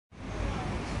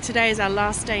Today is our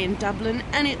last day in Dublin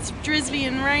and it's drizzly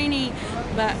and rainy,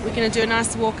 but we're going to do a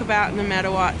nice walkabout no matter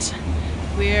what.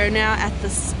 We're now at the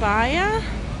Spire.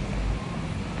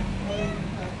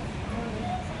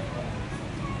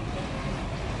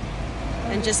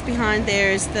 And just behind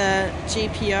there is the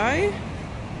GPO.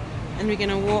 And we're going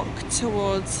to walk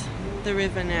towards the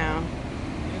river now.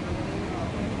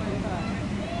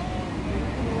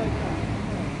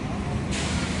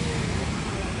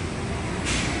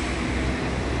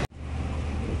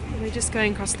 We're just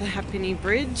going across the Halfpenny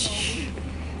Bridge.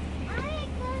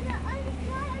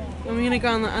 And we're going to go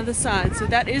on the other side. So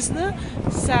that is the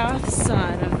south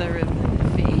side of the River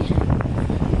Liffey.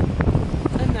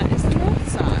 And that is the north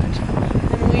side.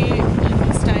 And we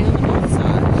are staying on the north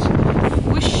side.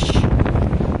 Whoosh!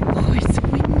 Oh, it's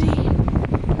windy.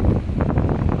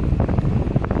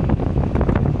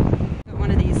 Got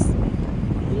one of these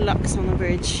locks on the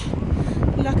bridge.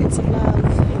 Lockets of love.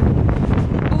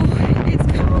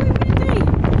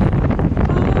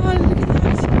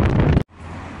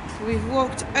 We've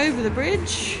walked over the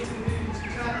bridge.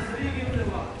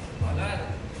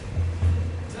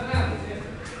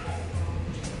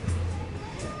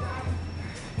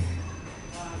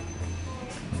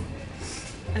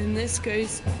 And this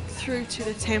goes through to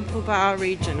the Temple Bar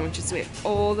region, which is where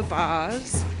all the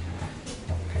bars.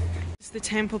 It's the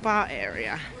Temple Bar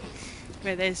area,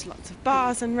 where there's lots of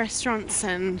bars and restaurants,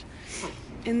 and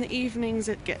in the evenings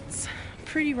it gets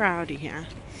pretty rowdy here.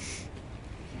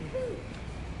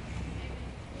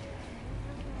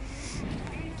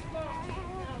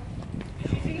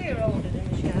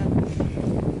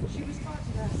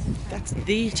 That's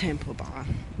the Temple Bar.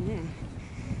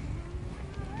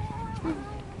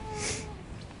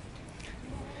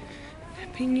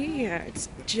 Happy New Year. It's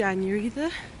January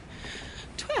the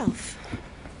 12th.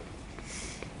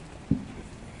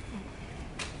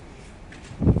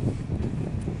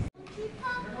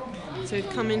 So we've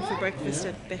come in for breakfast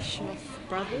at Bischoff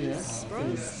Brothers.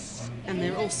 And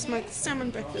they're all smoked salmon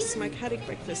breakfast, smoked haddock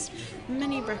breakfast,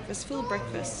 mini breakfast, full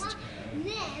breakfast.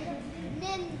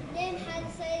 Then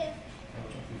had say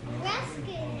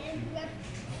raskin and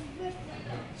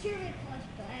Trinity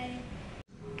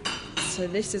College. So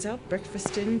this is our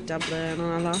breakfast in Dublin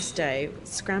on our last day.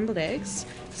 Scrambled eggs,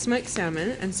 smoked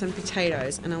salmon and some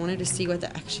potatoes, and I wanted to see what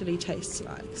that actually tastes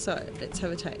like. So let's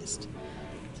have a taste.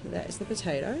 So that is the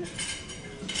potato.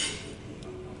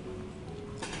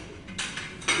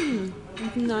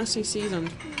 Nicely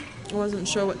seasoned. I wasn't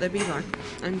sure what they'd be like.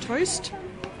 And toast.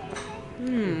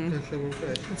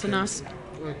 It's a nice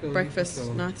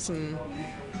breakfast, nice and.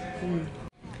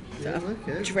 So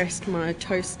I've dressed my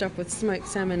toast up with smoked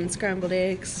salmon and scrambled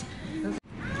eggs.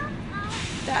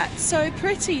 That's so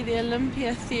pretty, the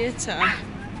Olympia Theatre.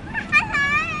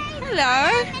 Hello.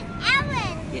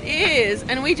 It is,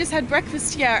 and we just had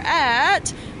breakfast here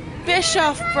at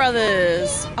Bischoff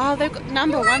Brothers. Oh, they've got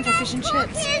 #1 for fish and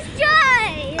chips.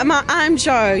 I'm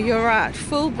Joe, you're right.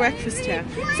 Full breakfast here.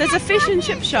 So it's a fish and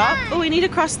chip shop. Oh, we need to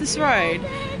cross this road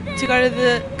to go to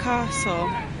the castle.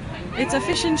 It's a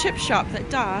fish and chip shop that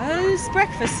does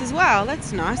breakfast as well.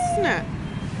 That's nice, isn't it?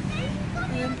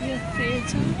 Olympia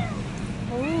Theatre.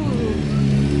 Oh.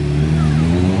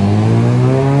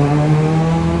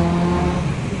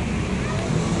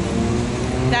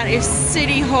 That is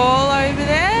City Hall over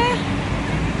there.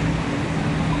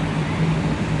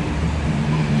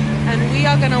 And we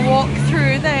are going to walk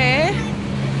through there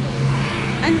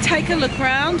and take a look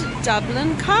around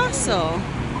Dublin Castle.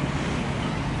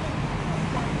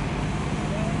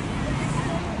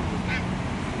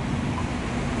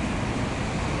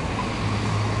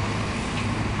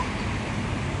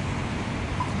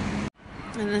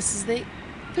 And this is the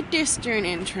pedestrian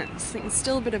entrance. I think it's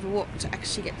still a bit of a walk to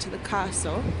actually get to the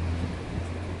castle.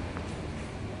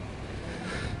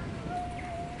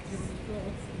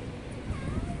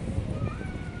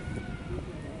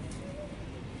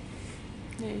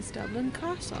 There's Dublin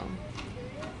Castle.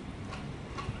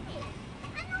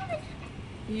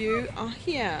 You are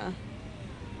here.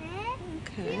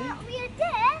 Okay. Yeah, we are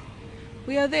there.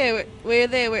 We are there. We're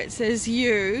there where it says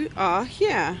you are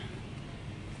here.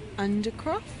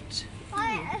 Undercroft.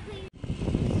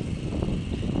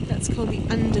 That's called the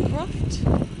Undercroft.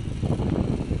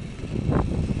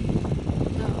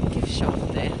 Oh, gift shop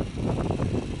there.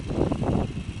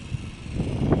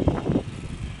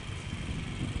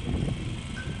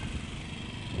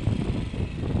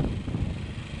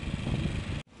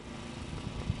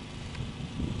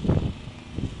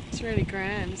 It's really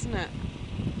grand, isn't it?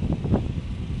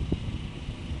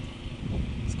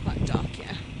 It's quite dark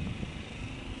here.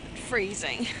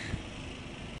 Freezing.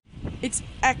 It's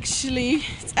actually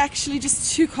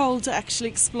just too cold to actually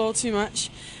explore too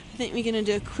much. I think we're going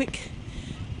to do a quick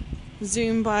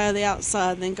zoom by the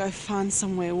outside and then go find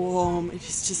somewhere warm.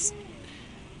 It's just,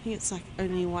 I think it's like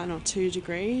only 1 or 2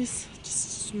 degrees,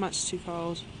 just much too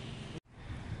cold.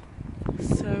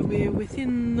 So we're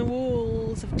within the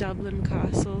walls of Dublin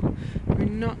Castle. We're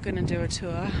not going to do a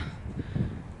tour,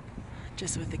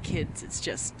 just with the kids. It's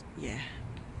just, yeah,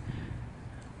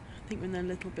 I think when they're a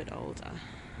little bit older.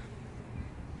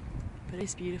 But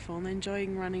it's beautiful and they're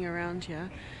enjoying running around here,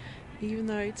 even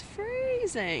though it's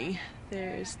freezing.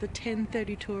 There's the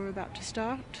 10:30 tour about to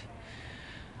start.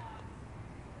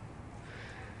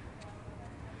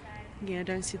 Yeah, I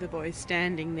don't see the boys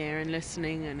standing there and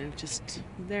listening, and it just,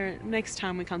 there. Next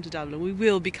time we come to Dublin, we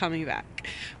will be coming back.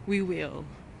 We will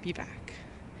be back.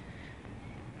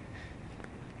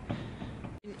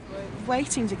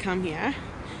 Waiting to come here,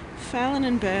 Fallon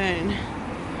and Burn.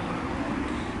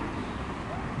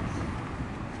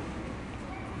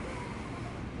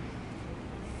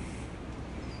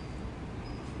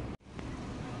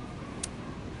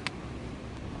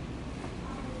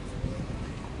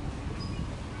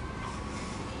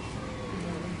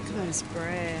 Those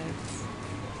breads.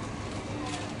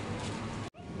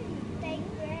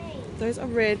 Those are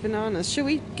red bananas. Should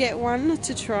we get one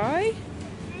to try?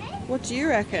 What do you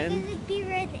reckon? Will it be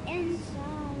red inside?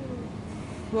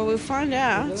 Well, we'll find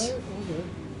out.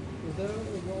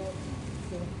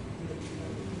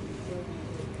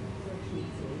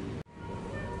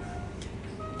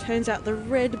 Turns out the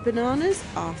red bananas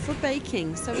are for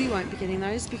baking, so we won't be getting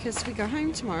those because we go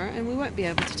home tomorrow and we won't be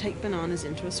able to take bananas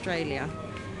into Australia.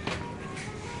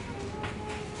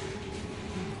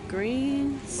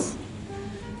 Greens.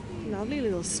 Lovely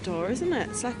little store, isn't it?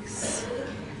 It's like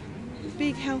a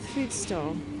big health food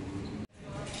store.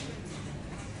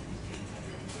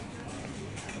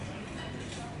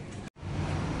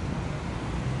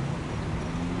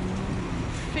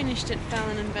 Finished at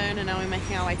Fallon and Burn and now we're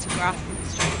making our way to Grafton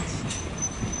Street.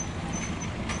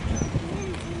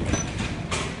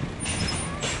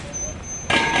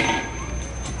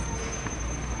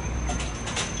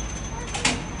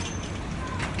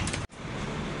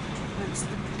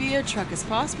 Beer truck has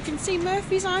passed, we can see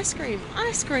Murphy's ice cream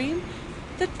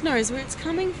that knows where it's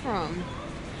coming from.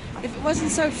 If it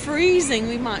wasn't so freezing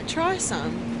we might try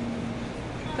some,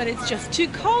 but it's just too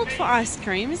cold for ice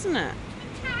cream, isn't it?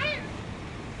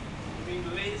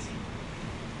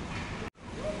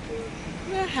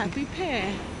 We're a happy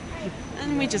pair,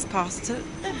 and we just passed a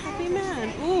happy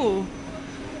man. Ooh,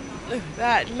 look at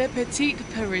that, Le Petit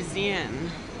Parisien.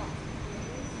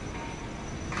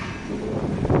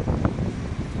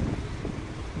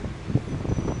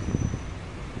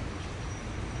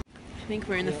 I think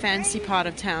we're in the fancy part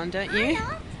of town, don't you?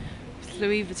 With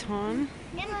Louis Vuitton.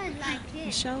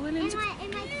 Michelle Williams.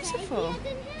 Beautiful.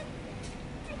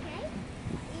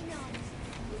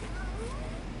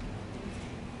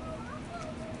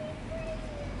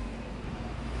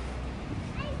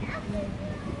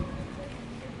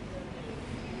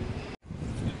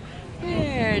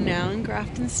 We're now in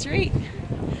Grafton Street.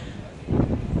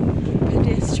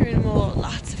 Pedestrian mall,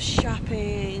 lots of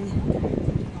shopping.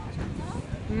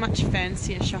 Much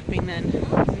fancier shopping than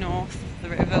north of the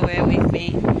river where we've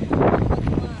been.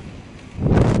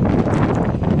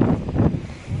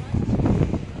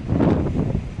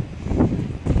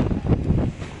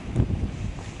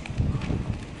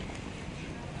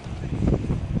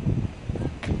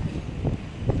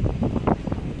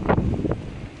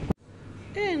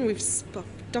 And we've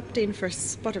stopped in for a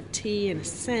spot of tea and a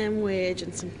sandwich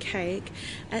and some cake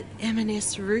at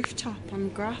M&S Rooftop on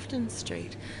Grafton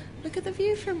Street. Look at the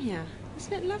view from here.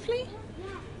 Isn't it lovely?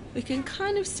 We can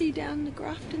kind of see down the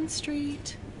Grafton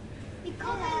Street.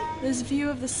 There's a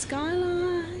view of the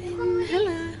skyline.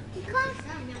 Hello.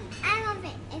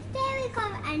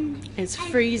 It's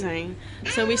freezing.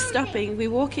 So we're stopping.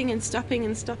 We're walking and stopping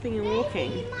and stopping and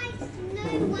walking.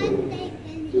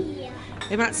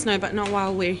 It might snow, but not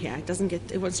while we're here.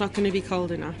 It's not going to be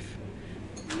cold enough.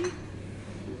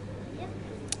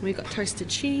 We've got toasted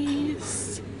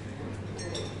cheese.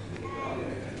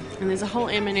 And there's a whole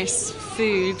M&S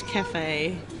food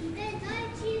cafe.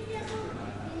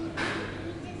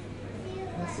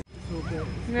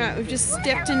 Right, we've just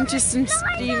stepped into some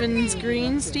Stephen's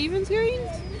greens.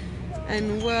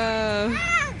 And whoa,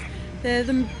 they're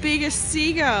the biggest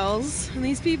seagulls, and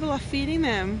these people are feeding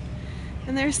them.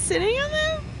 And they're sitting on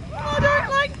them. I don't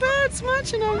like birds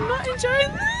much, and I'm not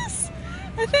enjoying this.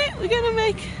 I think we're going to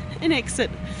make an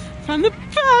exit from the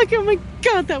park. Oh my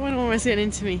god, that one almost got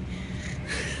into me.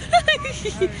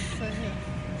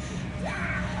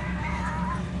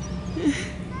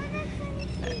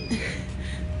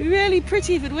 be really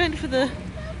pretty if it weren't for the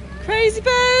crazy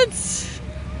birds.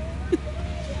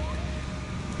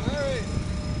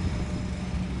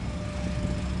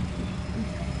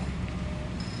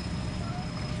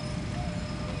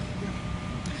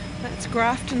 That's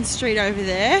Grafton Street over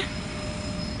there.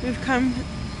 We've come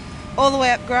all the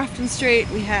way up Grafton Street.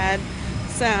 We had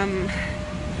some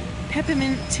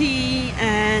peppermint tea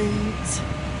and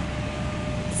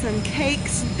some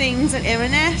cakes and things at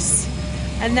M&S,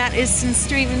 and that is St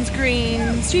Stephen's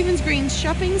Green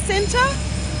shopping centre.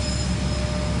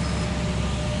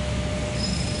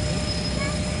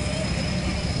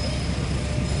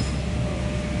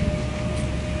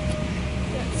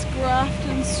 That's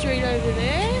Grafton Street over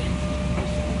there.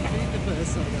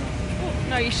 Oh,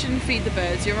 no, you shouldn't feed the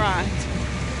birds, you're right.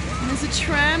 And there's a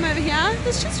tram over here.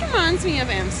 This just reminds me of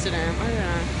Amsterdam. I don't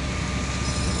know.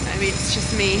 Maybe it's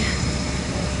just me.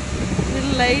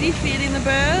 Little lady feeding the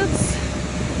birds.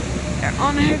 They're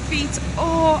on her feet.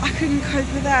 Oh, I couldn't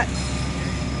cope with that.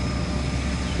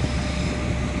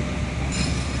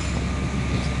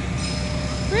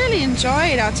 Really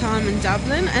enjoyed our time in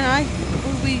Dublin, and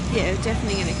will be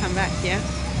definitely going to come back here.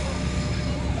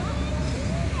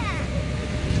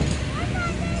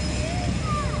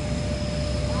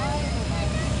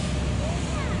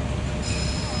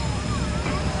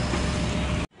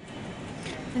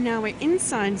 And now we're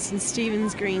inside St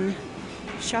Stephen's Green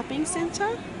shopping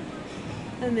centre,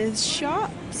 and there's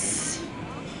shops.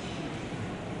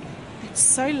 It's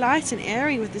so light and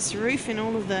airy with this roof and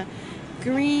all of the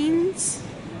greens.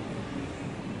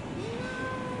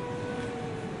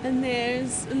 And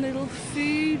there's a little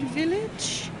food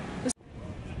village.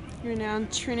 You're now in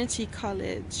Trinity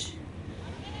College.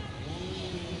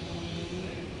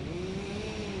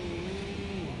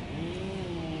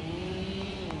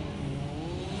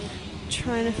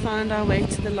 Trying to find our way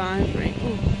to the library.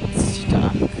 Oh, it's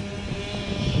dark.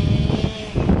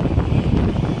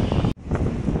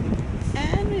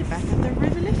 And we're back at the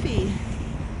River Liffey.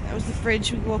 That was the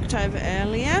bridge we walked over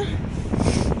earlier.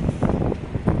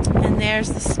 And there's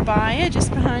the Spire just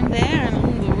behind there,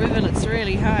 and the river looks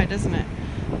really high, doesn't it?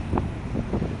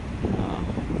 Oh,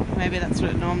 maybe that's what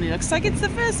it normally looks like. It's the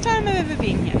first time I've ever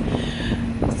been here.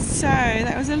 So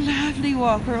that was a lovely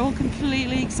walk. We're all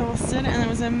completely exhausted, and it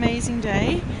was an amazing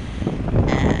day.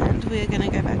 And we're going to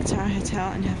go back to our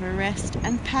hotel and have a rest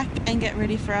and pack and get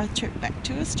ready for our trip back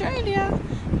to Australia.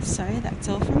 So that's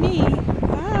all from me.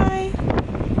 Bye.